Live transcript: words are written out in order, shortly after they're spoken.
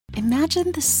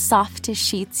Imagine the softest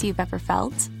sheets you've ever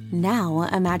felt. Now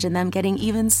imagine them getting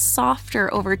even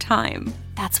softer over time.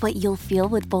 That's what you'll feel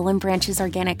with Boll & Branch's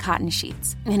organic cotton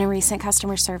sheets. In a recent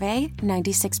customer survey,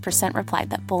 96% replied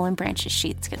that Boll & Branch's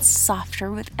sheets get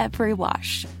softer with every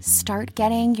wash. Start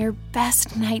getting your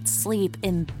best night's sleep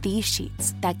in these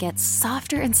sheets that get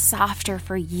softer and softer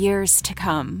for years to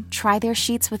come. Try their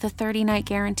sheets with a 30-night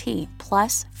guarantee,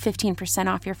 plus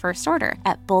 15% off your first order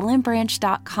at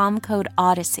bollandbranch.com code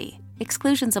Odyssey.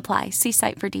 Exclusions apply. See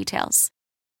site for details.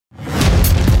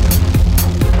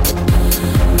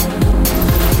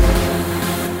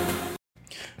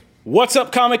 What's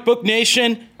up, Comic Book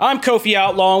Nation? I'm Kofi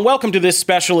Outlaw, and welcome to this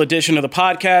special edition of the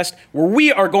podcast where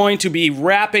we are going to be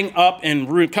wrapping up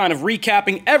and kind of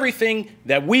recapping everything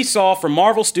that we saw from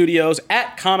Marvel Studios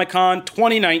at Comic-Con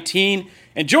 2019.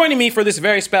 And joining me for this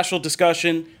very special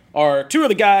discussion are two of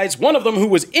the guys, one of them who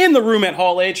was in the room at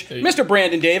Hall H, Mr.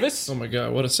 Brandon Davis. Oh my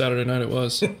God, what a Saturday night it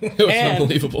was. It was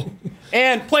unbelievable.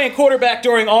 And playing quarterback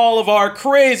during all of our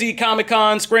crazy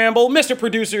Comic-Con scramble, Mr.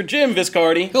 Producer Jim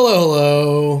Viscardi.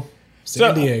 Hello.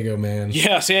 San Diego, man.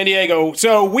 Yeah, San Diego.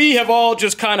 So we have all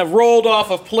just kind of rolled off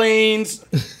of planes,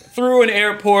 through an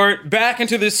airport, back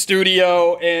into this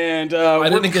studio, and I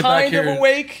didn't we're get kind back here of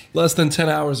awake. Less than 10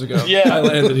 hours ago. Yeah. I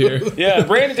landed here. Yeah,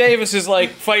 Brandon Davis is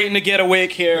like fighting to get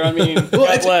awake here. I mean,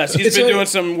 God bless. He's been doing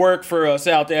some work for us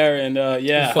out there, and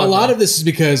yeah. A lot of this is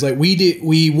because like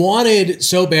we wanted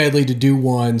so badly to do a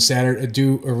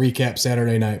recap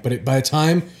Saturday night, but by the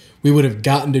time we would have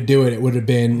gotten to do it, it would have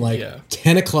been like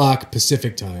 10 o'clock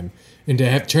Pacific time. And to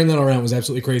have turned that around was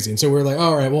absolutely crazy. And so we were like,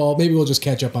 all right, well, maybe we'll just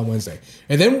catch up on Wednesday.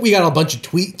 And then we got a bunch of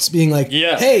tweets being like,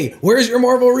 hey, where's your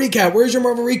Marvel recap? Where's your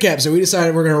Marvel recap? So we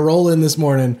decided we're going to roll in this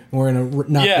morning and we're going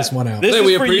to knock this one out. This is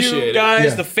we for appreciate you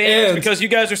guys, it. the fans, because you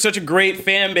guys are such a great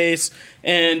fan base.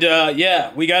 And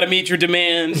we got to meet your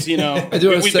demands. You know,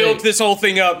 we built this whole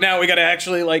thing up. Now we got to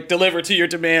actually like deliver to your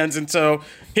demands. And so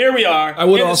here we are. I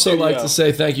would also like to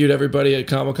say thank you to everybody at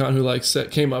Comic-Con who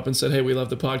came up and said, hey, we love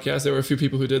the podcast. There were a few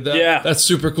people who did that. Yeah. That's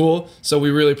super cool. So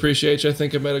we really appreciate you. I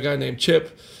think I met a guy named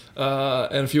Chip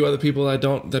and a few other people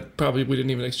that probably we didn't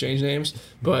even exchange names.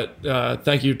 But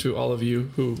thank you to all of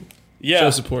you who show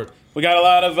support. We got a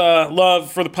lot of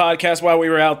love for the podcast while we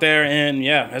were out there. And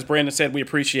yeah, as Brandon said, we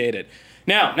appreciate it.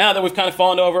 Now that we've kind of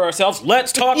fallen over ourselves,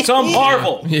 let's talk some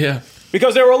Marvel. Yeah.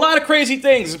 Because there were a lot of crazy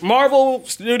things. Marvel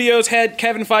Studios head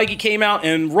Kevin Feige came out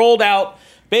and rolled out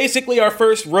basically our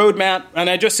first roadmap, and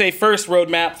I just say first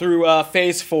roadmap through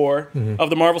Phase 4 of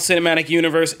the Marvel Cinematic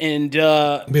Universe. And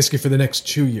basically for the next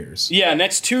 2 years. Yeah,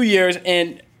 next 2 years.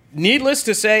 And needless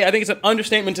to say, I think it's an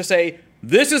understatement to say,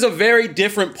 this is a very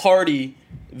different party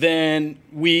than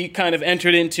we kind of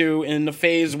entered into in the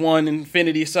Phase 1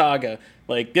 Infinity Saga.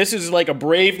 Like, this is like a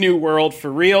brave new world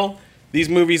for real. These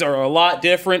movies are a lot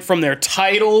different from their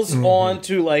titles on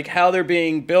to like how they're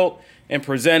being built and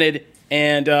presented.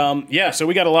 And so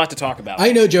we got a lot to talk about.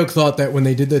 I know Joke thought that when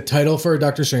they did the title for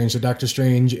Doctor Strange, so Doctor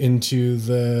Strange in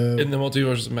the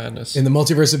Multiverse of Madness. In the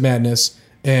Multiverse of Madness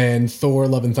and Thor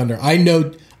Love and Thunder.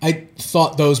 I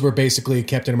thought those were basically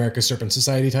Captain America Serpent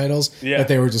Society titles. Yeah. That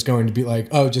they were just going to be like,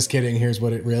 oh, just kidding, here's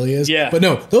what it really is. Yeah. But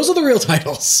no, those are the real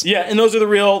titles. Yeah, and those are the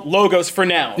real logos for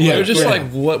now. Yeah. They're just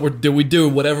like, we do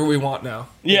whatever we want now.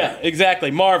 Yeah, exactly.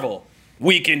 Marvel.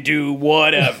 We can do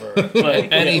whatever.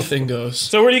 Like, anything goes.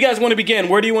 So where do you guys want to begin?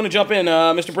 Where do you want to jump in?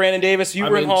 Mr. Brandon Davis, you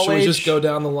were in Hall H. Should we just go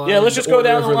down the line? Yeah, let's just go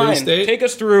down the line. Take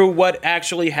us through what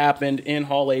actually happened in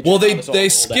Hall H. Well, they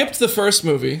skipped the first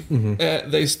movie.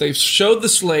 They showed the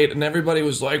slate, and everybody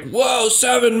was like, whoa,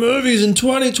 7 movies in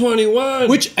 2021.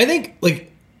 Which I think, like,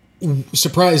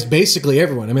 surprised basically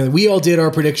everyone. I mean, we all did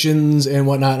our predictions and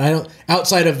whatnot.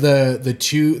 Outside of the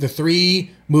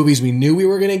 3 movies we knew we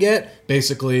were going to get,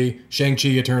 basically Shang-Chi,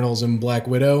 Eternals, and Black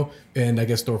Widow, and I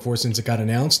guess Thor 4 since it got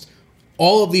announced.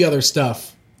 All of the other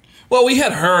stuff. Well, we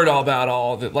had heard all about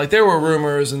all of it. Like, there were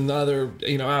rumors and other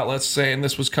outlets saying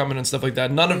this was coming and stuff like that.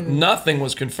 Nothing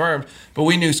was confirmed, but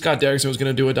we knew Scott Derrickson was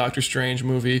going to do a Doctor Strange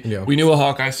movie. Yeah. We knew a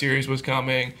Hawkeye series was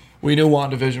coming. We knew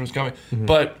WandaVision was coming.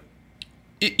 But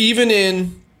even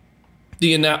in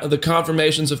the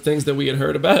confirmations of things that we had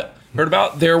heard about,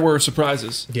 there were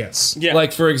surprises. Yes. Yeah.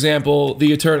 Like, for example,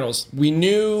 the Eternals. We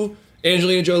knew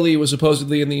Angelina Jolie was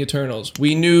supposedly in the Eternals.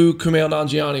 We knew Kumail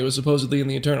Nanjiani was supposedly in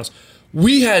the Eternals.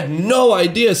 We had no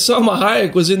idea Salma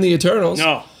Hayek was in the Eternals.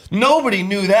 No. Nobody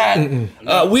knew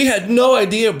that. We had no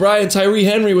idea Brian Tyree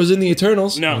Henry was in the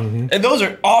Eternals. No. And those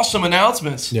are awesome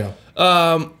announcements. Yeah.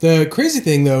 The crazy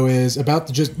thing, though, is about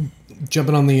just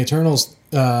jumping on the Eternals,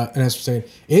 and as we're saying,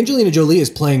 Angelina Jolie is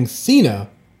playing Thena,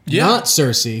 not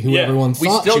Cersei, who everyone thought she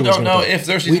was. We still don't know if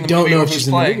Cersei's in the movie. We don't know if she's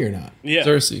in the movie or not. Yeah.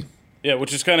 Cersei. Yeah,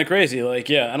 which is kind of crazy. Like,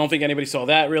 yeah, I don't think anybody saw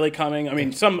that really coming. I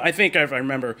mean, I think if I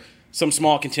remember, some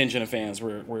small contingent of fans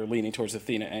were leaning towards the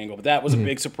Athena angle, but that was a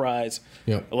big surprise.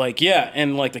 Yep. Like, yeah,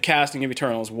 and like the casting of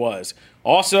Eternals was.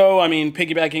 Also, I mean,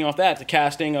 piggybacking off that, the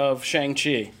casting of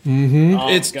Shang-Chi.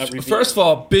 First of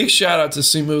all, big shout out to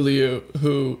Simu Liu,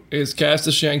 who is cast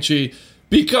as Shang-Chi,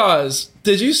 because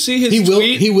did you see his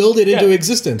tweet? He willed it into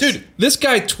existence. Dude, this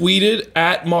guy tweeted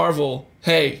at Marvel,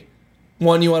 hey,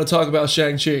 one, you want to talk about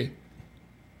Shang-Chi?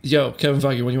 Yo, Kevin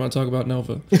Feige, when you want to talk about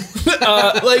Nova?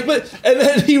 And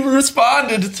then he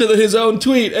responded to his own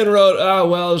tweet and wrote,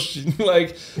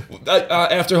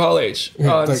 after Hall H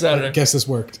on Saturday. I guess this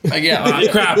worked.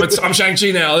 Crap, I'm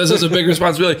Shang-Chi now. This is a big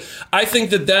responsibility. I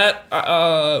think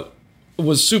that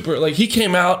was super. Like, he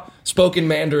came out, spoke in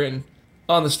Mandarin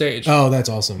on the stage. Oh, that's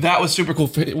awesome. That was super cool.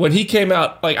 When he came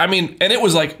out, and it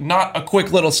was like not a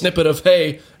quick little snippet of,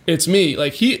 hey, it's me.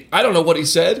 Like, I don't know what he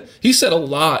said. He said a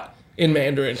lot in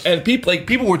Mandarin, and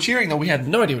people were cheering, though we had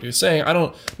no idea what he was saying. I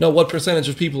don't know what percentage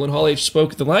of people in Hall H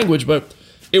spoke the language, but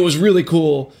it was really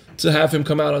cool to have him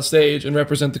come out on stage and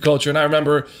represent the culture. And I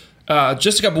remember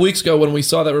just a couple weeks ago when we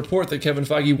saw that report that Kevin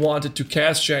Feige wanted to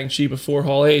cast Shang-Chi before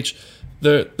Hall H,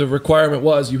 the requirement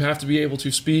was you have to be able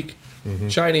to speak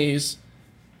Chinese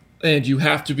and you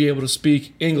have to be able to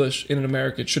speak English in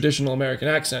an traditional American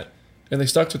accent. And they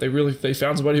stuck to it. They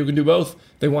found somebody who can do both.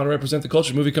 They want to represent the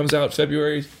culture. The movie comes out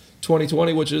February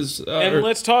 2020, which is... and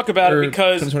let's talk about it,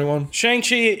 because 2021.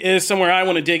 Shang-Chi is somewhere I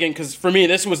want to dig in, because for me,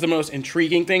 this was the most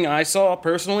intriguing thing I saw,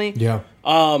 personally. Yeah.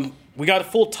 We got a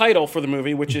full title for the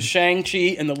movie, which is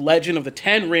Shang-Chi and the Legend of the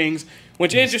Ten Rings,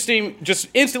 which interesting, just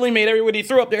instantly made everybody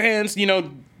throw up their hands,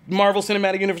 Marvel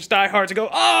Cinematic Universe diehards to go,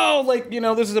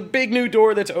 this is a big new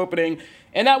door that's opening.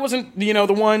 And that wasn't, the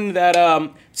one that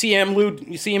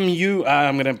CMU,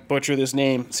 I'm going to butcher this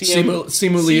name.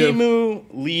 Simu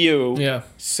Liu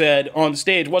said on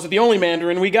stage. Wasn't the only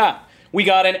Mandarin we got. We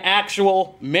got an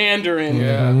actual Mandarin.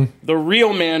 Yeah. The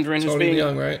real Mandarin. Tony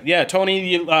Leung, right? Yeah,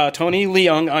 Tony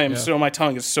Leung. My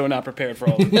tongue is so not prepared for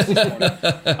all of this morning.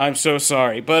 I'm so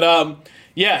sorry. But,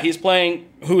 he's playing,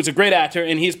 who's a great actor,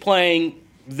 and he's playing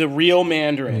the real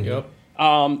Mandarin. Yep.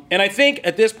 And I think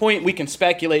at this point we can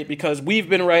speculate, because we've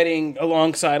been writing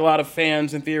alongside a lot of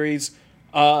fans and theories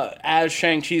as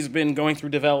Shang-Chi's been going through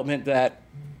development, that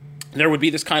there would be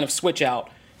this kind of switch out.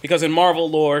 Because in Marvel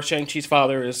lore, Shang-Chi's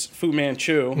father is Fu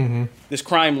Manchu, this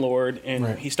crime lord,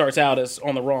 and he starts out as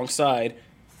on the wrong side.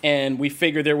 And we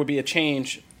figured there would be a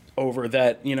change over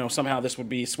that, somehow this would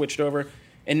be switched over.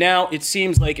 And now it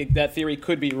seems like that theory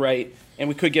could be right, and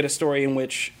we could get a story in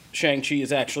which Shang-Chi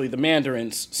is actually the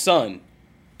Mandarin's son.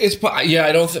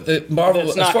 I don't think that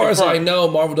Marvel, as far as I know,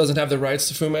 Marvel doesn't have the rights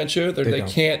to Fu Manchu. They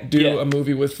can't do a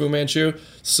movie with Fu Manchu.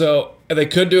 So they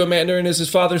could do a Mandarin as his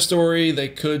father's story. They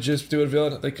could just do a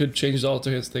villain. They could change it all to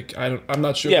his. I'm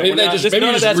not sure. Yeah, maybe just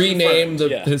rename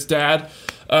his dad.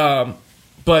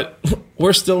 But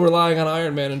we're still relying on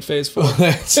Iron Man in Phase 4.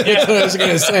 That's what I was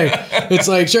going to say. It's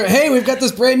like, sure, hey, we've got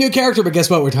this brand new character, but guess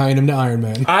what? We're tying him to Iron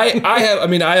Man. I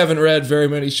haven't read very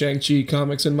many Shang-Chi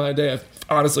comics in my day. I've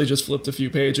honestly just flipped a few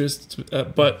pages.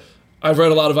 But I've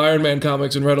read a lot of Iron Man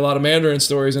comics and read a lot of Mandarin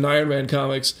stories in Iron Man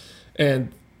comics.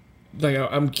 And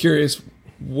I'm curious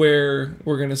where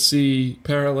we're going to see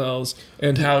parallels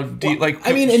and how deep.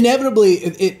 Inevitably,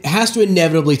 it has to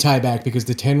inevitably tie back, because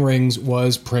the Ten Rings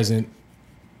was present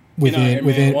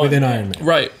within Iron Man.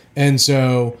 Right. And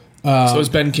so... so is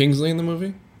Ben Kingsley in the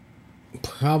movie?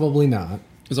 Probably not.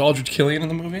 Is Aldrich Killian in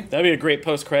the movie? That'd be a great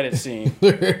post-credit scene.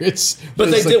 What Kevin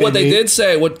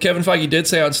Feige did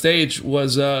say on stage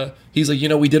was, he's like,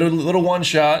 we did a little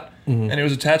one-shot, and it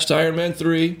was attached to Iron Man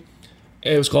 3.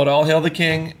 It was called All Hail the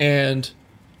King, and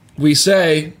we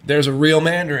say there's a real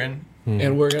Mandarin,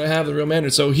 and we're going to have the real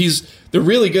Mandarin. So they're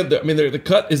really good. I mean, the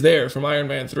cut is there from Iron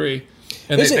Man 3.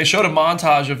 And they showed a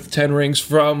montage of 10 rings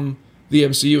from the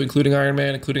MCU, including Iron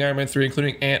Man 3,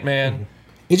 including Ant-Man.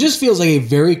 It just feels like a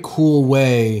very cool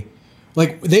way.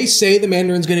 Like, they say the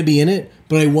Mandarin's going to be in it,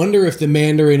 but I wonder if the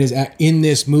Mandarin is in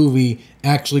this movie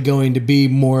actually going to be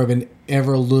more of an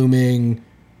ever-looming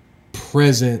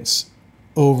presence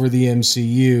over the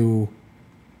MCU,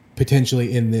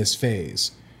 potentially in this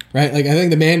phase. Right? Like, I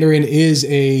think the Mandarin is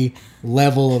a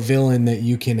level of villain that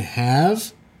you can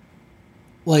have.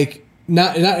 Like,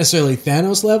 not necessarily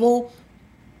Thanos level,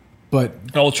 but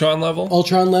Ultron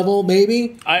level,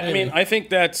 maybe. I think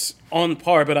that's on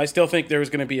par, but I still think there's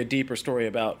going to be a deeper story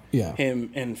about him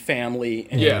and family.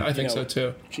 And, I think so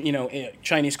too.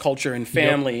 Chinese culture and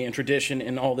family and tradition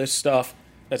and all this stuff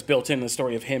that's built in the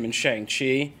story of him and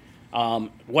Shang-Chi.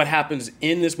 What happens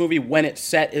in this movie when it's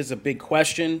set is a big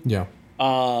question. Yeah.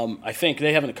 I think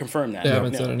they haven't confirmed that. They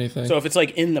haven't said anything. So if it's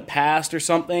like in the past or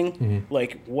something,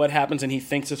 like what happens and he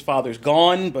thinks his father's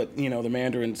gone, but the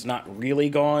Mandarin's not really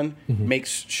gone,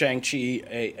 makes Shang-Chi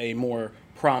a more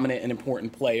prominent and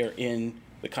important player in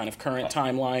the kind of current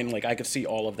timeline. Like I could see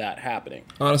all of that happening.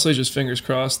 Honestly, just fingers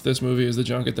crossed, this movie is the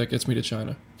junket that gets me to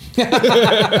China.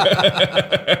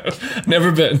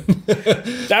 Never been.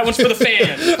 That one's for the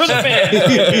fans. For the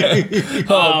fans.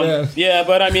 Man. Yeah,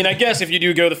 but I mean, I guess if you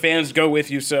do go, the fans go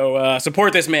with you. So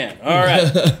support this man. All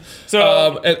right.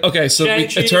 So okay, so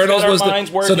Shang-Chi's Eternals got our was minds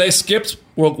so working. they skipped.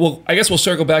 Well, I guess we'll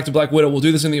circle back to Black Widow. We'll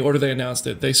do this in the order they announced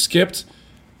it. They skipped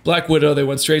Black Widow. They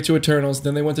went straight to Eternals.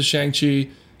 Then they went to Shang-Chi.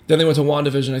 Then they went to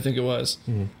WandaVision, I think it was,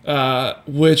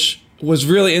 which was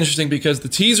really interesting because the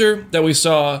teaser that we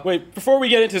saw. Wait, before we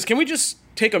get into this, can we just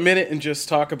take a minute and just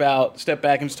step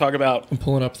back and just talk about I'm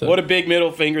pulling up what a big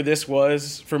middle finger this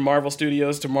was for Marvel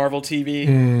Studios to Marvel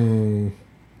TV.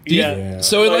 Yeah.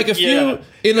 So in like a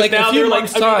few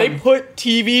months' time, they put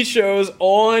TV shows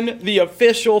on the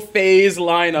official Phase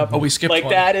lineup. Oh, we skipped like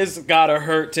one. that has gotta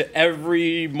hurt to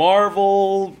every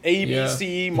Marvel,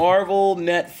 ABC, Marvel,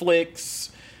 Netflix,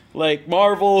 like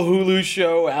Marvel Hulu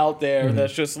show out there.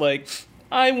 That's just like,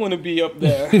 I want to be up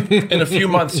there. in a few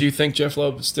months, do you think Jeff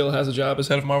Loeb still has a job as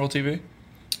head of Marvel TV?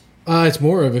 It's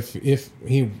more of if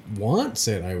he wants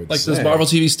it, I would say. Does Marvel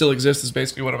TV still exist? Is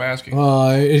basically what I'm asking.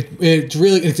 It's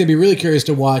gonna be really curious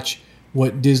to watch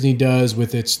what Disney does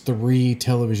with its 3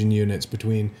 television units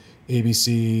between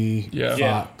ABC,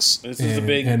 Fox, This is a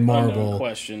big and Marvel unknown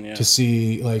question. Yeah. to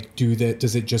see like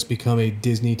does it just become a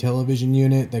Disney television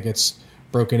unit that gets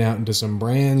broken out into some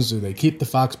brands? Do they keep the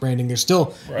Fox branding? There's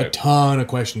still a ton of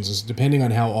questions. Depending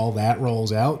on how all that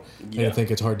rolls out, I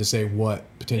think it's hard to say what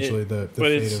potentially the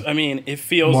fate of it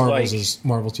feels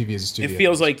Marvel TV as a studio. It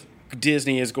feels like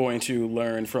Disney is going to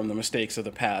learn from the mistakes of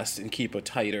the past and keep a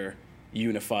tighter,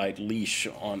 unified leash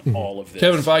on all of this.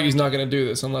 Kevin Feige's not going to do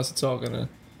this unless it's all going to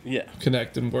Yeah.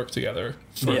 connect and work together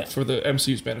for the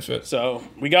MCU's benefit. So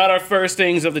we got our first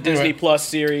things of the Disney Plus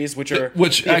series, which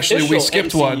actually we official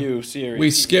skipped MCU one. Series.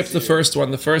 We skipped the first one.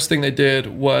 The first thing they did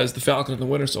was the Falcon and the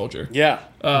Winter Soldier. Yeah.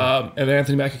 And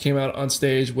Anthony Mackie came out on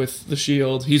stage with the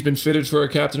shield. He's been fitted for a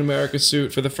Captain America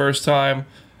suit for the first time.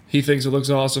 He thinks it looks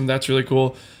awesome. That's really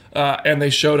cool. And they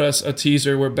showed us a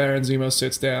teaser where Baron Zemo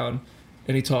sits down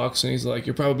and he talks and he's like,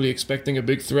 "You're probably expecting a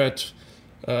big threat.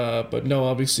 But no,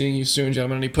 I'll be seeing you soon,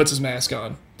 gentlemen." And he puts his mask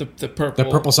on, the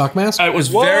purple sock mask. It was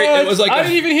What? It was like I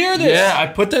didn't even hear this. Yeah, I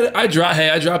put that. I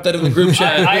dropped that in the group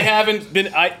chat. I haven't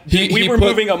been. We were put-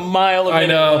 moving a mile a minute. I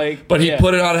know, But he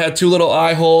put it on. It had 2 little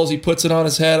eye holes. He puts it on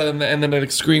his head, and then the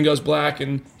screen goes black,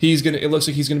 and it looks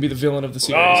like he's gonna be the villain of the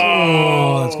series.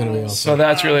 Oh, that's gonna be awesome. So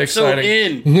that's really So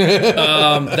exciting. in.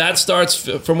 That starts,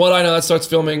 from what I know, that starts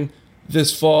filming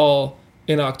this fall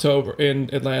in October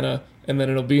in Atlanta. And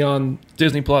then it'll be on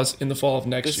Disney Plus in the fall of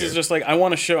next This year. is just like I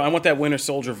want that Winter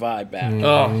Soldier vibe back.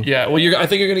 Oh yeah, well, I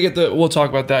think you're gonna get We'll talk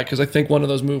about that because I think one of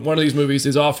these movies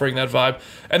is offering that vibe.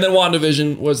 And then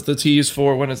WandaVision was the tease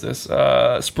for when is this?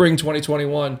 Spring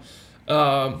 2021,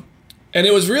 and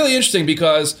it was really interesting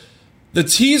because the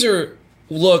teaser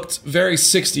looked very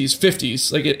 60s,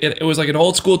 50s. Like it was like an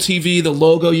old school TV. The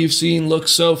logo you've seen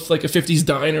looks so like a 50s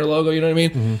diner logo. You know what I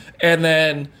mean? And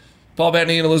then Paul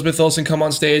Bettany and Elizabeth Olsen come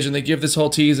on stage and they give this whole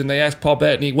tease and they ask Paul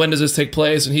Bettany, when does this take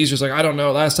place? And he's just like, I don't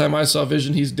know. Last time I saw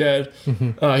Vision, he's dead.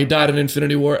 He died in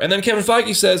Infinity War. And then Kevin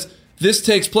Feige says, this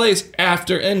takes place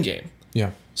after Endgame.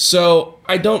 Yeah. So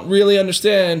I don't really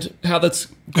understand how that's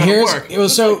going to work. It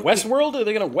was so Westworld? Are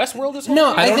they going to Westworld this whole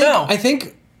No, thing? I don't know. I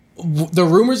think the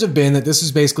rumors have been that this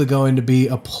is basically going to be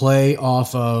a play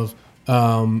off of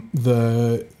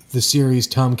the series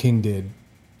Tom King did,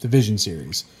 the Vision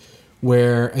series,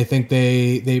 where I think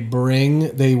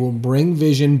they will bring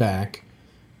Vision back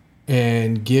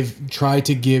and try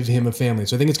to give him a family.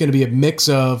 So I think it's going to be a mix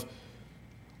of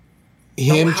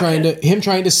him trying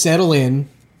to settle in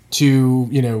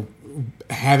to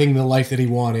having the life that he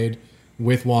wanted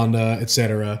with Wanda,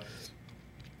 etc.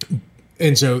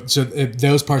 And so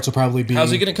those parts will probably be. How's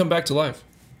he going to come back to life?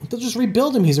 They'll just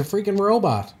rebuild him. He's a freaking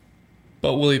robot.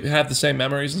 But will he have the same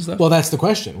memories and stuff? Well, that's the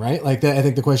question, right? Like that, I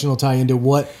think the question will tie into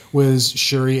what was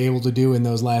Shuri able to do in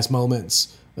those last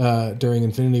moments during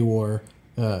Infinity War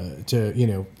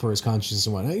for his consciousness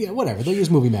and whatnot. Yeah, whatever. They'll use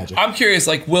movie magic. I'm curious,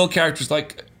 like, will characters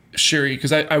like Shuri,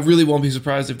 because I really won't be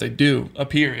surprised if they do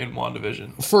appear in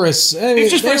WandaVision. It's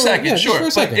Just for a second, sure. For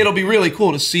a second. But it'll be really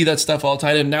cool to see that stuff all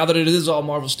tied in. Now that it is all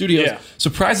Marvel Studios,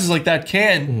 surprises like that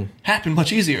can happen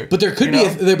much easier. But there could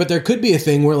be a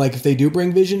thing where, like, if they do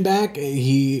bring Vision back,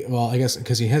 I guess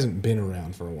because he hasn't been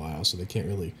around for a while, so they can't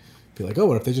really be like, oh,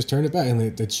 what if they just turned it back and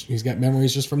he's got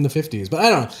memories just from the 50s? But I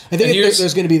don't know. I think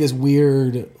there's going to be this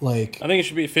weird like. I think it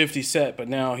should be a 50 set, but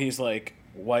now he's like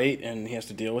white and he has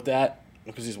to deal with that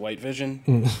because he's white vision.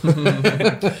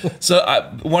 So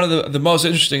one of the most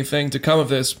interesting thing to come of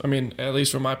this, I mean, at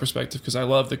least from my perspective, because I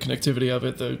love the connectivity of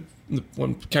it, the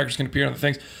when characters can appear on the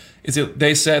things, is that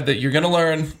they said that you're going to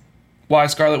learn why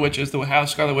Scarlet Witch is how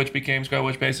Scarlet Witch became Scarlet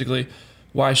Witch, basically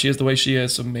why she is the way she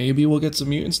is. So maybe we'll get some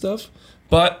mutant stuff,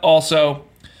 but also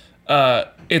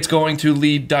it's going to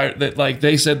lead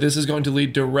they said this is going to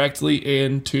lead directly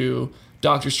into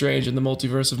Doctor Strange and the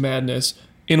Multiverse of Madness,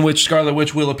 in which Scarlet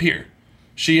Witch will appear.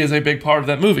 She is a big part of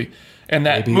that movie. And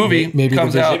that movie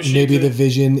comes out. Maybe the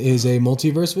Vision is a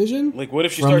multiverse Vision. Like, what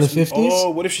if she from starts? The 50s? Oh,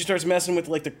 what if she starts messing with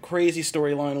like the crazy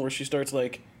storyline where she starts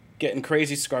like getting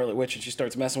crazy Scarlet Witch and she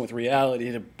starts messing with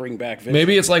reality to bring back Vision?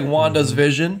 Maybe it's like Wanda's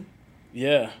Vision.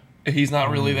 Yeah. He's not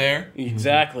really there.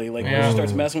 Exactly. Like when she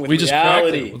starts messing with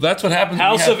reality. Cracked it. That's what happens.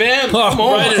 House of M. Come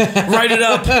on. Write it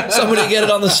up. Somebody get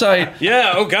it on the site.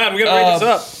 Yeah. Oh God, we gotta write this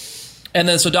up. And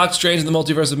then, so Doctor Strange in the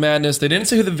Multiverse of Madness, they didn't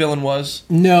say who the villain was.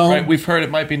 No. Right? We've heard it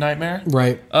might be Nightmare.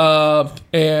 Right.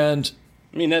 And...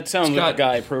 I mean, that sounds like a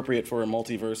guy appropriate for a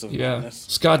multiverse of madness.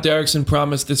 Scott Derrickson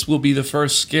promised this will be the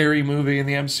first scary movie in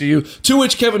the MCU, to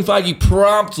which Kevin Feige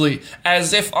promptly,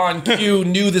 as if on cue,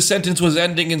 knew the sentence was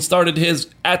ending and started his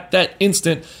at that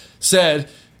instant, said...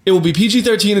 It will be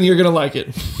PG-13 and you're going to like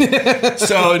it.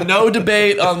 So no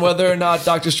debate on whether or not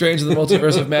Doctor Strange in the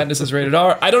Multiverse of Madness is rated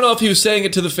R. I don't know if he was saying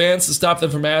it to the fans to stop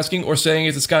them from asking or saying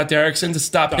it to Scott Derrickson to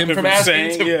stop him from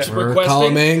asking, or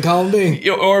column A and column B.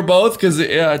 Or both, because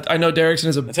I know Derrickson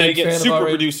is a That's big fan of super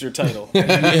producer title.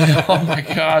 Yeah, oh my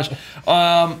gosh.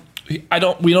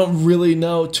 We don't really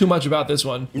know too much about this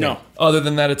one. No. Other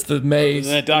than that it's the May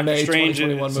Doctor Strange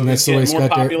 2021 movie. And that's the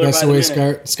way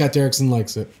Scott Derrickson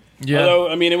likes it. Yeah. Although,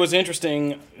 I mean, it was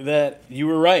interesting that you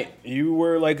were right. You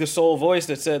were like the sole voice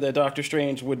that said that Doctor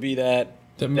Strange would be that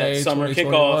May summer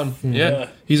kickoff. Yeah.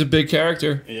 He's a big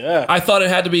character. Yeah. I thought it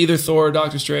had to be either Thor or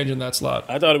Doctor Strange in that slot.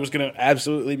 I thought it was going to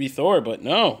absolutely be Thor, but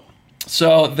no.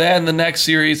 So then the next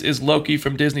series is Loki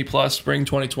from Disney Plus, spring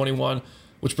 2021,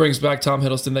 which brings back Tom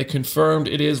Hiddleston. They confirmed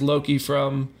it is Loki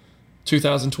from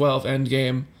 2012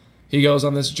 Endgame. He goes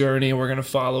on this journey, and we're going to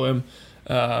follow him.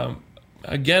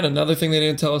 Again, another thing they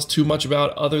didn't tell us too much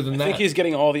about other than that. I think he's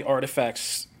getting all the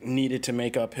artifacts needed to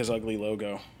make up his ugly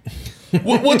logo.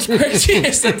 What's crazy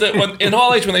is that in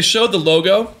Hall H, when they showed the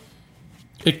logo,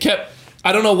 it kept...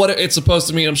 I don't know what it's supposed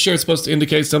to mean. I'm sure it's supposed to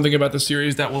indicate something about the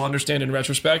series that we'll understand in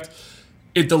retrospect.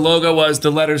 The logo was the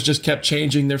letters just kept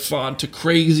changing their font to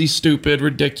crazy, stupid,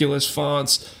 ridiculous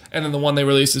fonts. And then the one they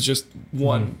released is just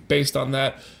one based on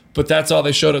that. But that's all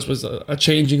they showed us was a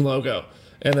changing logo.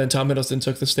 And then Tom Hiddleston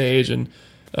took the stage and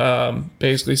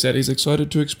basically said he's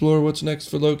excited to explore what's next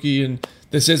for Loki. And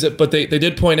this is it. But they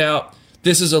did point out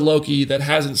this is a Loki that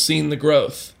hasn't seen the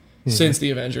growth since the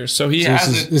Avengers. So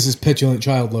this is petulant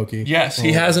child Loki. Yes,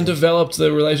 he hasn't developed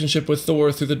the relationship with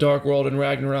Thor through the Dark World and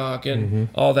Ragnarok and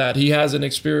all that. He hasn't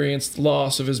experienced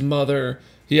loss of his mother.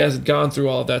 He hasn't gone through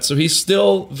all of that. So he's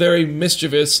still very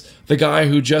mischievous, the guy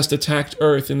who just attacked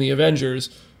Earth in the Avengers,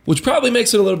 which probably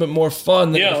makes it a little bit more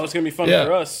fun. It's going to be fun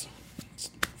for us. It's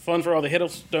fun for all the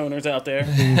Hiddlestoners out there.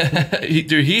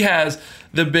 He has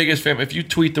the biggest fan. If you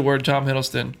tweet the word Tom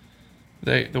Hiddleston,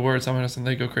 they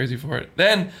go crazy for it.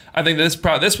 Then I think this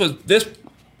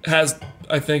has,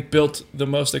 I think, built the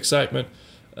most excitement,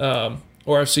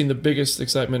 or I've seen the biggest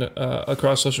excitement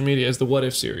across social media is the What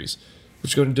If series,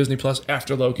 which go to Disney Plus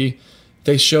after Loki.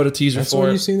 They showed a teaser for it. That's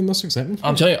what you've seen the most excitement for?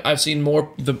 I'm telling you, I've seen more.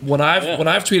 When I've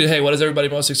tweeted, hey, what is everybody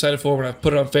most excited for? When I've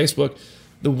put it on Facebook,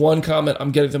 the one comment I'm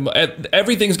getting,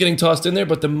 everything's getting tossed in there,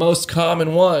 but the most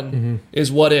common one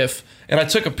is What If. And I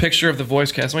took a picture of the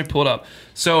voice cast. Let me pull it up.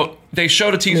 So they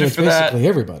showed a teaser for that. It's basically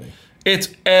everybody. It's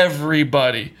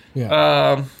everybody.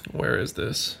 Yeah. Where is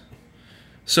this?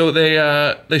 So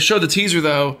they showed the teaser,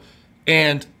 though,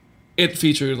 and it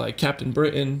featured like Captain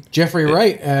Britain, Jeffrey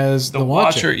Wright as the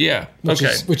Watcher. Yeah, which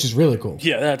is really cool.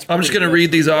 Yeah, I'm just gonna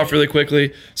read these off really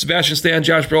quickly. Sebastian Stan,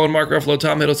 Josh Brolin, Mark Ruffalo,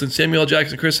 Tom Hiddleston, Samuel L.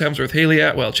 Jackson, Chris Hemsworth, Haley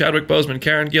Atwell, Chadwick Boseman,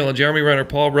 Karen Gillan, Jeremy Renner,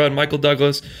 Paul Rudd, Michael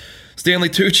Douglas, Stanley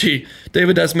Tucci,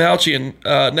 David Dastmalchian,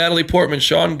 Natalie Portman,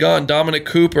 Sean Gunn, Dominic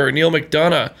Cooper, Neil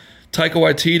McDonough, Taika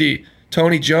Waititi,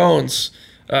 Tony Jones,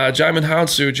 Jaimin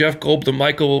Hansu, Jeff Goldblum,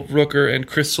 Michael Rooker, and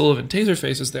Chris Sullivan.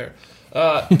 Taserface is there.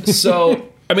 So.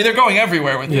 I mean, they're going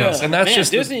everywhere with this, and that's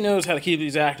just Disney knows how to keep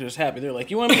these actors happy. They're like,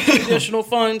 "You want additional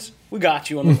funds? We got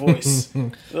you on the voice,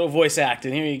 little voice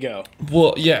acting. Here you go."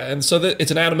 Well, yeah, and so it's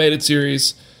an animated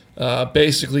series,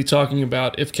 basically talking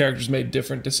about if characters made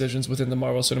different decisions within the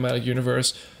Marvel Cinematic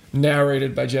Universe,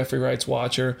 narrated by Jeffrey Wright's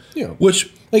Watcher. Yeah.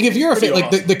 Which, like, if you're a fan, like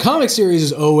awesome. the comic series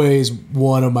is always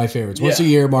one of my favorites. Once a Yeah.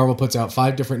 year, Marvel puts out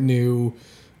 5 different new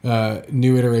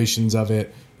iterations of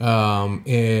it.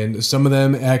 And some of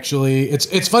them actually,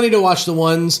 it's funny to watch the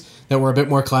ones that were a bit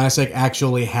more classic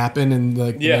actually happen in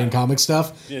the main comic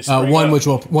stuff. Yeah, one which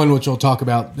we'll talk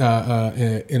about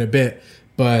in a bit.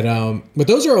 But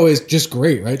those are always just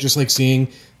great, right? Just like seeing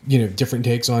different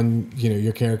takes on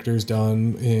your characters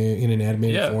done in an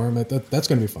animated form. That's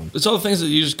going to be fun. it's all the things that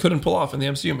you just couldn't pull off in the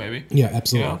MCU, maybe. Yeah,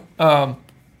 absolutely.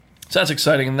 So that's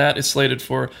exciting, and that is slated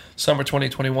for summer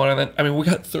 2021. And then, we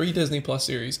got 3 Disney Plus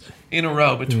series in a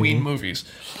row between movies.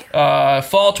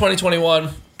 Fall 2021.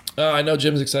 I know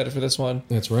Jim's excited for this one.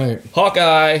 That's right.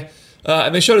 Hawkeye.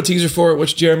 And they showed a teaser for it,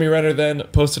 which Jeremy Renner then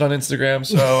posted on Instagram.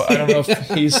 So I don't know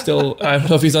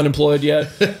if he's unemployed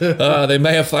yet. They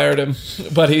may have fired him,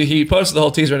 but he posted the whole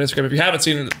teaser on Instagram. If you haven't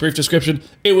seen it, brief description,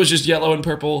 it was just yellow and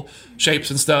purple shapes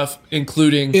and stuff,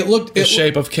 including the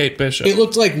shape of Kate Bishop. It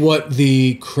looked like what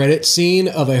the credit scene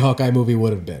of a Hawkeye movie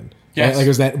would have been. Yes. Right? Like it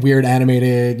was that weird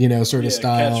animated, sort of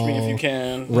style. Catch me if you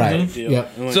can. Right. Deal.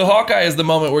 Yep. So Hawkeye is the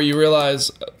moment where you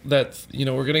realize that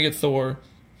we're gonna get Thor,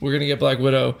 we're gonna get Black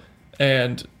Widow,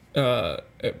 and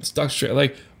Doctor Strange.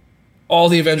 Like all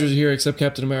the Avengers are here except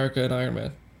Captain America and Iron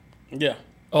Man. Yeah.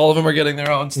 All of them are getting their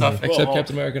own stuff except Hulk.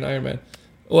 Captain America and Iron Man.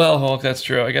 Well, Hulk, that's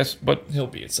true, I guess, but he'll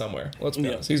be it somewhere. Let's be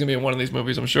honest. He's gonna be in one of these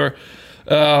movies, I'm sure.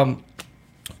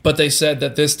 But they said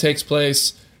that this takes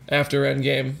place after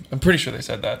Endgame. I'm pretty sure they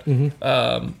said that.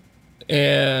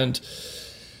 And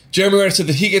Jeremy Renner said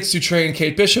that he gets to train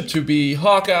Kate Bishop to be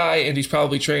Hawkeye, and he's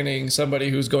probably training somebody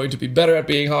who's going to be better at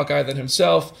being Hawkeye than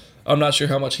himself. I'm not sure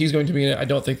how much he's going to be in it. I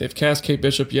don't think they've cast Kate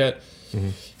Bishop yet.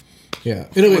 Yeah.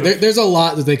 There's a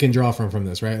lot that they can draw from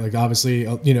this, right? Like obviously,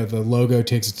 the logo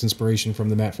takes its inspiration from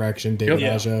the Matt Fraction, David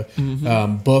Aja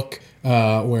book,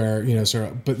 where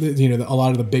a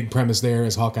lot of the big premise there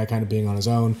is Hawkeye kind of being on his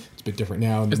own. It's a bit different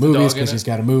now in the movies because he's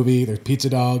got a movie. There's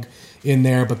Pizza Dog in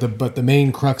there, but the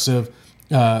main crux of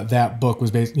that book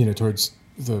was based, towards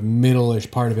the middle-ish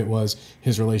part of it was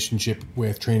his relationship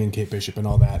with training Kate Bishop and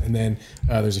all that. And then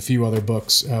there's a few other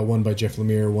books, one by Jeff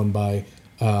Lemire, one by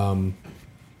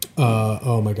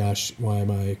oh my gosh, why am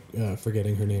I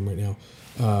forgetting her name right now?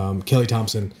 Kelly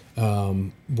Thompson,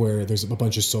 where there's a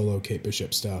bunch of solo Kate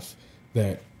Bishop stuff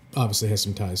that obviously has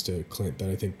some ties to Clint that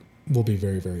I think will be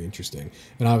very, very interesting.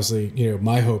 And obviously,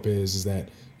 my hope is that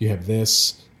you have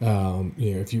this.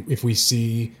 If we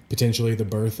see potentially the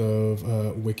birth of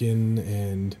Wiccan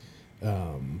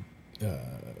and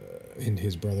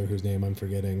his brother, whose name I'm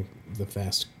forgetting, the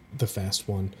fast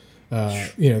one.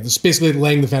 This basically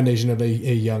laying the foundation of a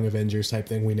young Avengers type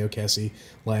thing. We know Cassie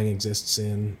Lang exists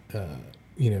in the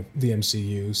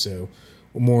MCU, so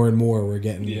more and more we're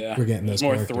getting those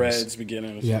more characters. Threads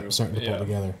beginning. Starting to pull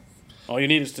together. All you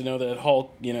need is to know that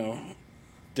Hulk,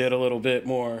 did a little bit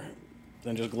more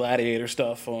than just gladiator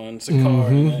stuff on Sakaar,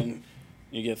 and then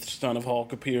you get the Son of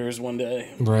Hulk appears one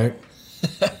day. Right.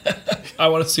 I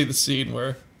want to see the scene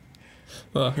where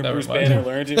never Bruce mind. Banner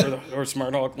learns it, or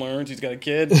Smart Hulk learns he's got a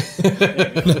kid.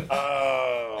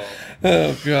 Oh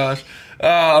gosh.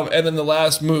 And then the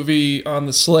last movie on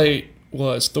the slate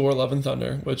was Thor: Love and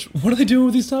Thunder. Which, what are they doing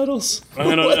with these titles? I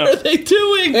don't know. What are they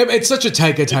doing? It's such a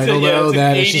Taika title though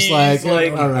that it's just like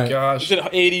all right. Gosh. It's an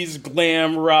 80s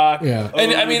glam rock. Yeah.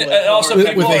 And I mean, like, also With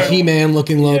people a are, He-Man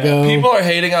looking logo. people are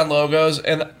hating on logos,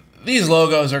 and these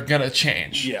logos are gonna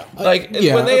change. Yeah. Like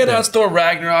Yeah, when they okay. announced Thor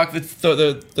Ragnarok,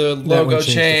 the logo one changed a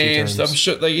few changed. times. I'm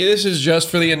sure like this is just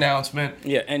for the announcement.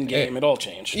 Yeah, Endgame, it all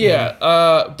changed. Yeah,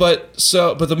 but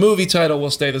the movie title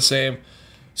will stay the same.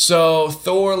 So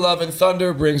Thor: Love and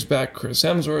Thunder brings back Chris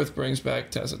Hemsworth, brings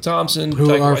back Tessa Thompson, who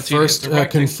Taika our Waititi is first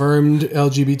directing. confirmed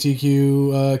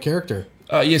LGBTQ character.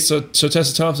 So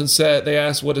Tessa Thompson said, they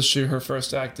asked what is her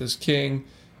first act as king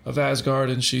of Asgard,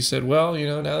 and she said, well,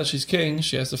 now that she's king,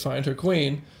 she has to find her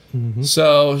queen.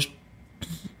 So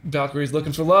Valkyrie's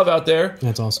looking for love out there.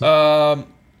 That's awesome.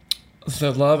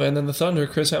 The love and then the thunder.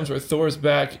 Chris Hemsworth, Thor's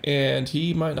back, and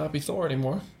he might not be Thor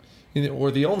anymore,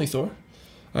 or the only Thor.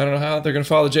 I don't know how they're going to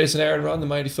follow Jason Aaron run, the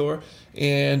mighty Thor,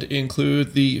 and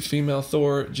include the female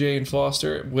Thor, Jane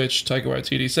Foster, which Taika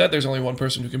Waititi said there's only one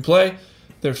person who can play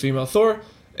their female Thor.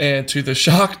 And to the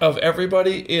shock of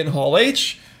everybody in Hall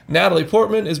H, Natalie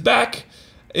Portman is back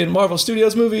in Marvel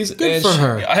Studios movies. Good for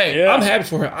her. Hey, Yeah. I'm happy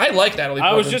for her. I like Natalie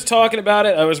Portman. I was just talking about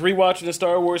it. I was rewatching the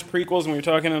Star Wars prequels, and we were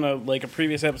talking in a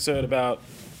previous episode about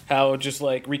how it just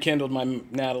rekindled my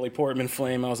Natalie Portman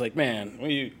flame. I was like, man,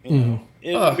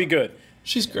 it'll be good.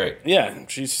 She's great. Yeah,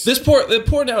 she's The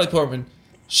poor Natalie Portman.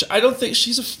 I don't think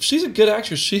she's a good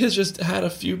actress. She has just had a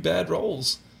few bad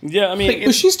roles. Yeah, I mean,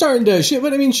 but she's starting to.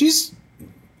 But I mean,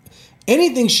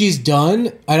 anything she's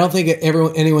done. I don't think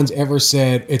anyone's ever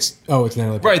said it's Natalie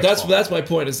Portman's Right, fault. that's my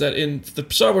point. Is that in the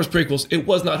Star Wars prequels, it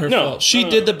was not her fault. She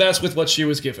did the best with what she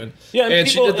was given. Yeah, and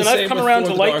she did the same I've come with around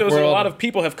Thor: to The like Dark those, and a World. lot of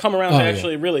people have come around to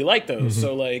actually really like those.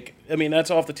 So, like, I mean,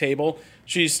 that's off the table.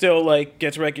 She still like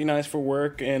gets recognized for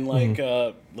work and like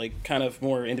kind of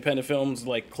more independent films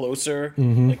like Closer,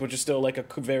 like which is still like a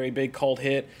very big cult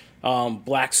hit.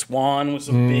 Black Swan was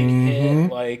a big hit.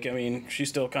 Like, I mean, she's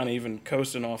still kind of even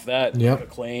coasting off that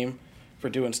acclaim for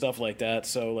doing stuff like that.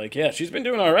 So, like, yeah, she's been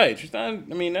doing all right. She's not. I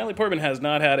mean, Natalie Portman has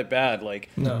not had it bad. Like,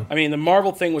 no. I mean, the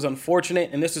Marvel thing was unfortunate,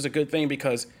 and this is a good thing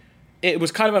because it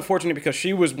was kind of unfortunate because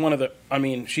she was one of the. I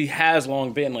mean, she has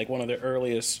long been like one of the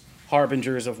earliest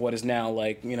harbingers of what is now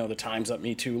like, you know, the Time's Up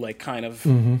Me Too like kind of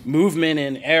movement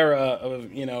and era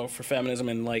of, you know, for feminism,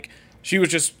 and like she was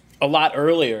just a lot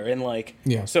earlier, and like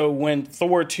so when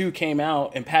Thor 2 came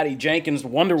out and Patty Jenkins, the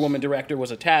Wonder Woman director,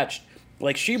 was attached,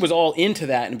 like she was all into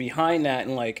that and behind that,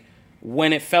 and like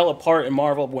when it fell apart in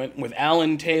Marvel went with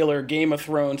Alan Taylor, Game of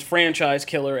Thrones franchise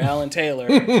killer Alan Taylor,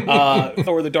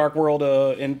 Thor: The Dark World,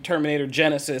 and Terminator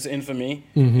Genesis infamy,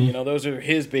 you know, those are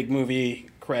his big movie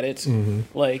credits.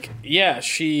 Like, yeah,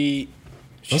 she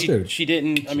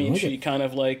didn't. I mean, she kind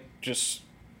of like just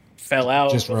fell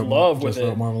out of love with it.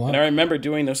 And I remember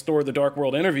doing those Thor: The Dark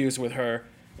World interviews with her,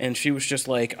 and she was just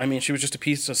like, I mean, she was just a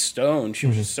piece of stone. She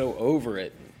was just so over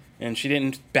it, and she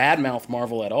didn't badmouth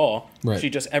Marvel at all. Right. She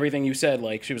just everything you said,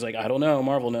 like she was like, I don't know,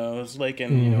 Marvel knows, like,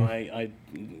 and you know, I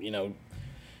you know.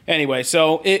 Anyway,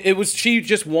 so it was, she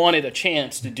just wanted a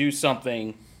chance to do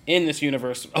something in this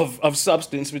universe of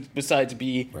substance besides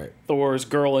be Thor's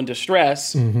girl in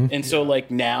distress, and so like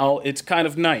now it's kind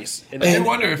of nice. And I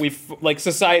wonder if we've like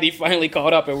society finally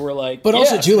caught up, and we're like, but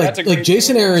also too like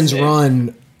Jason Aaron's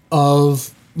run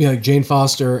of, you know, like Jane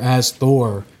Foster as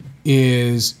Thor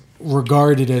is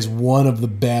regarded as one of the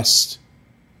best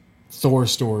Thor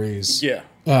stories. Yeah,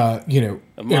 you know,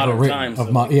 of modern times.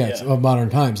 Of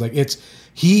modern times. Like it's.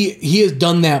 He has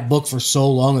done that book for so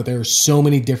long that there are so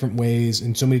many different ways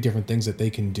and so many different things that they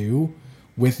can do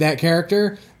with that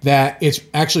character that it's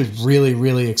actually really,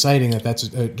 really exciting that that's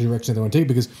a direction they want to take,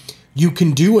 because you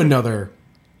can do another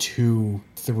 2-3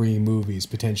 movies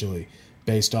potentially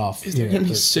based off. Is there going to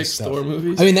be 6 Thor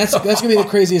movies? I mean, that's going to be the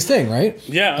craziest thing, right?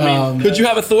 Yeah. I mean, could you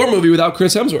have a Thor movie without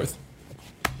Chris Hemsworth?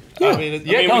 Yeah. we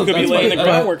could be laying the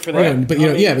groundwork for that. Right, but but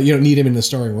you don't need him in the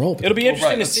starring role. It'll be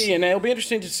interesting to see, and it'll be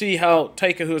interesting to see how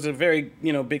Taika, who has a very,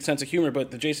 you know, big sense of humor, but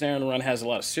the Jason Aaron run has a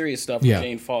lot of serious stuff with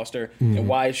Jane Foster and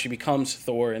why she becomes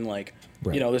Thor, and like,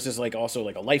 you know, this is like also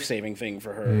like a life-saving thing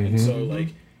for her, and so like,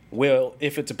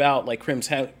 if it's about like Chris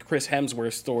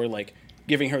Hemsworth's Thor, like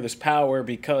giving her this power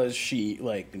because she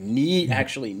like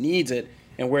actually needs it,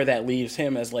 and where that leaves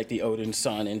him as like the Odin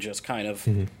son and just kind of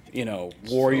you know,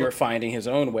 warrior finding his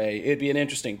own way, it'd be an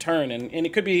interesting turn, and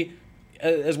it could be,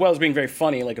 as well as being very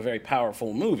funny, like a very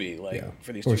powerful movie, like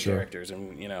for these two characters,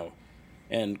 and you know,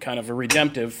 and kind of a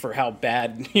redemptive for how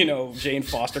bad, you know, Jane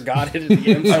Foster got it at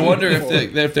the end. I wonder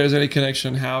if there's any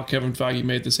connection how Kevin Feige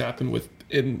made this happen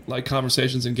in like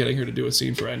conversations and getting her to do a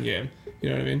scene for Endgame. You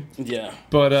know what I mean? Yeah.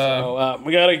 But so,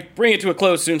 we gotta bring it to a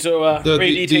close soon. So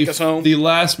Brady, take us home. The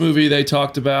last movie they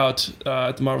talked about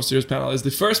at the Marvel Studios panel is the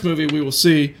first movie we will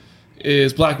see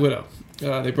is Black Widow.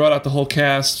 They brought out the whole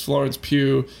cast: Florence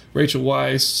Pugh, Rachel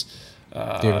Weisz,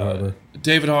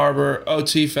 David Harbour,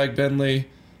 O.T. Fagbenley,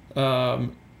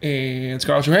 and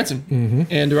Scarlett Johansson,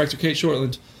 and director Kate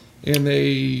Shortland. And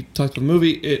they talked about the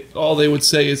movie. All they would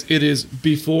say is it is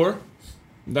before.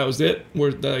 That was it.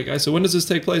 I said, when does this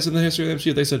take place in the history of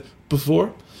the MCU? They said,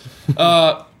 before.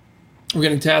 We're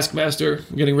getting Taskmaster.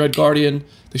 We're getting Red Guardian.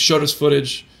 They showed us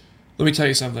footage. Let me tell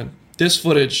you something. This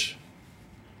footage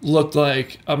looked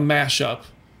like a mashup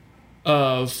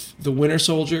of The Winter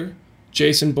Soldier,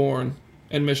 Jason Bourne,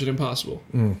 and Mission Impossible.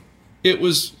 It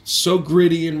was so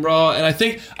gritty and raw, and I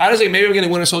think, honestly, maybe I'm getting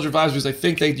Winter Soldier vibes because I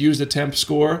think they used a temp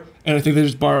score, and I think they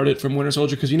just borrowed it from Winter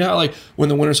Soldier, because you know how, like, when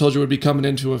the Winter Soldier would be coming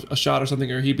into a shot or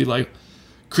something, or he'd be, like,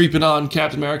 creeping on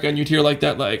Captain America, and you'd hear, like,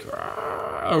 that, like,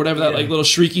 or whatever that, like, little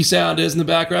shrieky sound is in the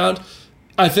background.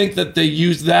 I think that they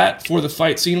used that for the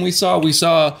fight scene we saw. We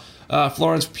saw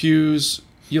Florence Pugh's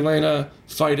Yelena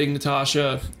fighting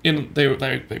Natasha.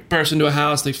 They burst into a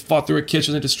house. They fought through a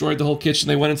kitchen. They destroyed the whole kitchen.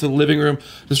 They went into the living room,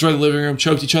 destroyed the living room,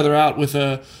 choked each other out with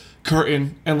a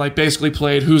curtain, and like basically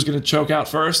played who's going to choke out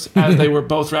first as they were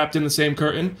both wrapped in the same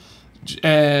curtain.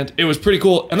 And it was pretty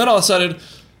cool. And then all of a sudden,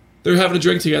 they're having a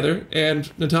drink together,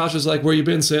 and Natasha's like, "Where you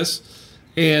been, sis?"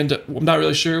 And I'm not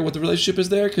really sure what the relationship is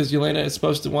there, because Yelena is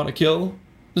supposed to want to kill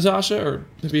Natasha, or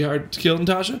it'd be hard to kill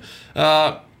Natasha.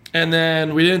 And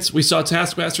then we saw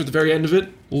Taskmaster at the very end of it.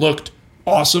 Looked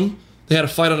awesome. They had a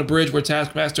fight on a bridge where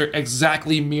Taskmaster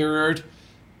exactly mirrored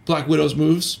Black Widow's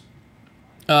moves.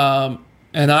 And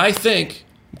I think,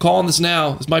 I'm calling this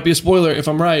now, this might be a spoiler if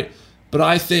I'm right, but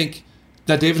I think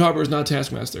that David Harbour is not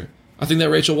Taskmaster. I think that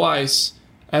Rachel Weisz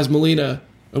as Melina,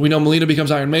 we know Melina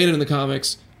becomes Iron Maiden in the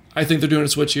comics. I think they're doing a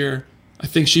switch here. I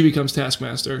think she becomes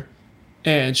Taskmaster.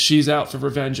 And she's out for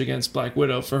revenge against Black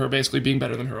Widow for her basically being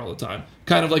better than her all the time.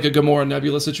 Kind of like a Gamora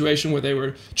Nebula situation where they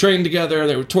were trained together,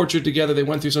 they were tortured together, they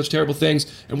went through such terrible things,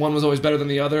 and one was always better than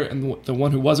the other, and the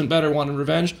one who wasn't better wanted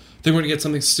revenge. I think we're going to get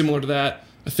something similar to that.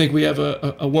 I think we have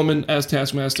a woman as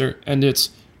Taskmaster, and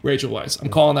it's Rachel Weisz. I'm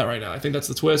calling that right now. I think that's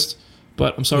the twist,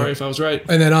 but I'm sorry if I was right.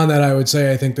 And then on that, I would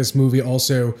say I think this movie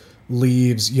also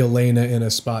leaves Yelena in a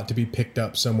spot to be picked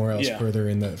up somewhere else further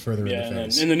in the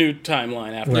phase. In the new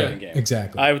timeline after the game.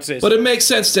 Exactly. I would say But it makes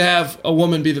sense to have a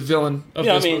woman be the villain of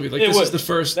this movie. Like, this is the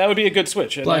first that would be a good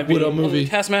switch. Black Widow movie.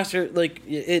 Taskmaster, like,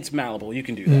 it's malleable. You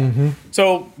can do that.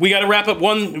 So we got to wrap up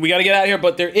we got to get out of here,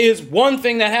 but there is one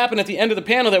thing that happened at the end of the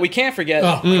panel that we can't forget.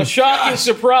 A shocking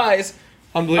surprise.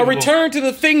 A return to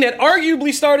the thing that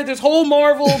arguably started this whole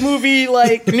Marvel movie,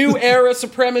 like, new era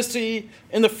supremacy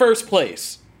in the first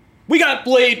place. We got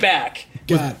Blade back.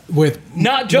 With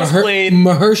not just Blade.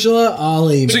 Mahershala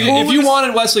Ali. So if you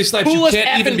wanted Wesley Snipes, you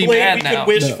can't even be mad now.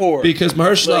 Because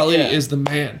Mahershala Ali is the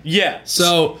man. Yeah.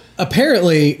 So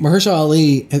apparently, Mahershala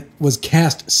Ali was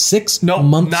cast 9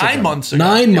 months ago. 9 months ago.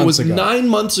 9 months it was ago. 9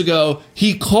 months ago.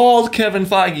 He called Kevin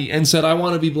Feige and said, "I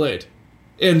want to be Blade,"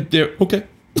 and they're okay.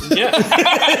 Yeah.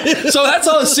 So that's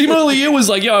all Simu Liu was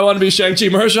like, "Yo, I want to be Shang-Chi."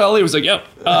 Mahershala Ali was like, "Yo,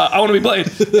 I want to be Blade."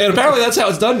 And apparently that's how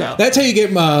it's done now. That's how you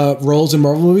get roles in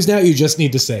Marvel movies now. You just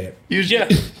need to say it. Yeah.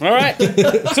 All right.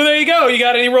 So there you go. You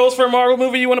got any roles for a Marvel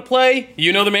movie you want to play?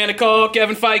 You know the man to call,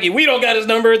 Kevin Feige. We don't got his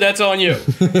number. That's on you.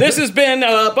 This has been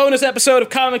a bonus episode of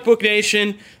Comic Book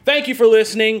Nation. Thank you for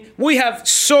listening. We have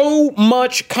so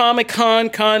much Comic-Con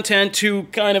content to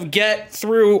kind of get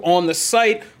through on the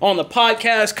site, on the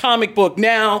podcast, Comic Book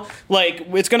Now. Like,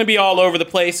 it's going to be all over the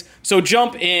place. So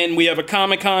jump in. We have a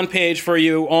Comic-Con page for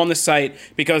you on the site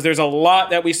because there's a lot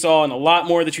that we saw and a lot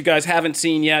more that you guys haven't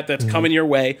seen yet that's coming your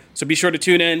way. So be sure to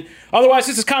tune in. Otherwise,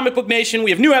 this is Comic Book Nation. We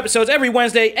have new episodes every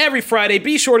Wednesday, every Friday.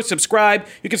 Be sure to subscribe.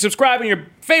 You can subscribe on your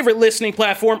favorite listening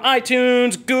platform,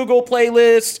 iTunes, Google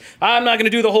Playlists. I'm not going to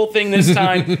do the whole thing this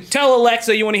time. Tell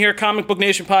Alexa you want to hear Comic Book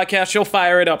Nation podcast. She'll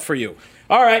fire it up for you.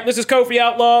 All right, this is Kofi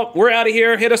Outlaw. We're out of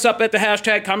here. Hit us up at the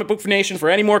hashtag Comic Book Nation for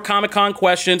any more Comic-Con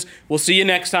questions. We'll see you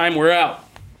next time. We're out.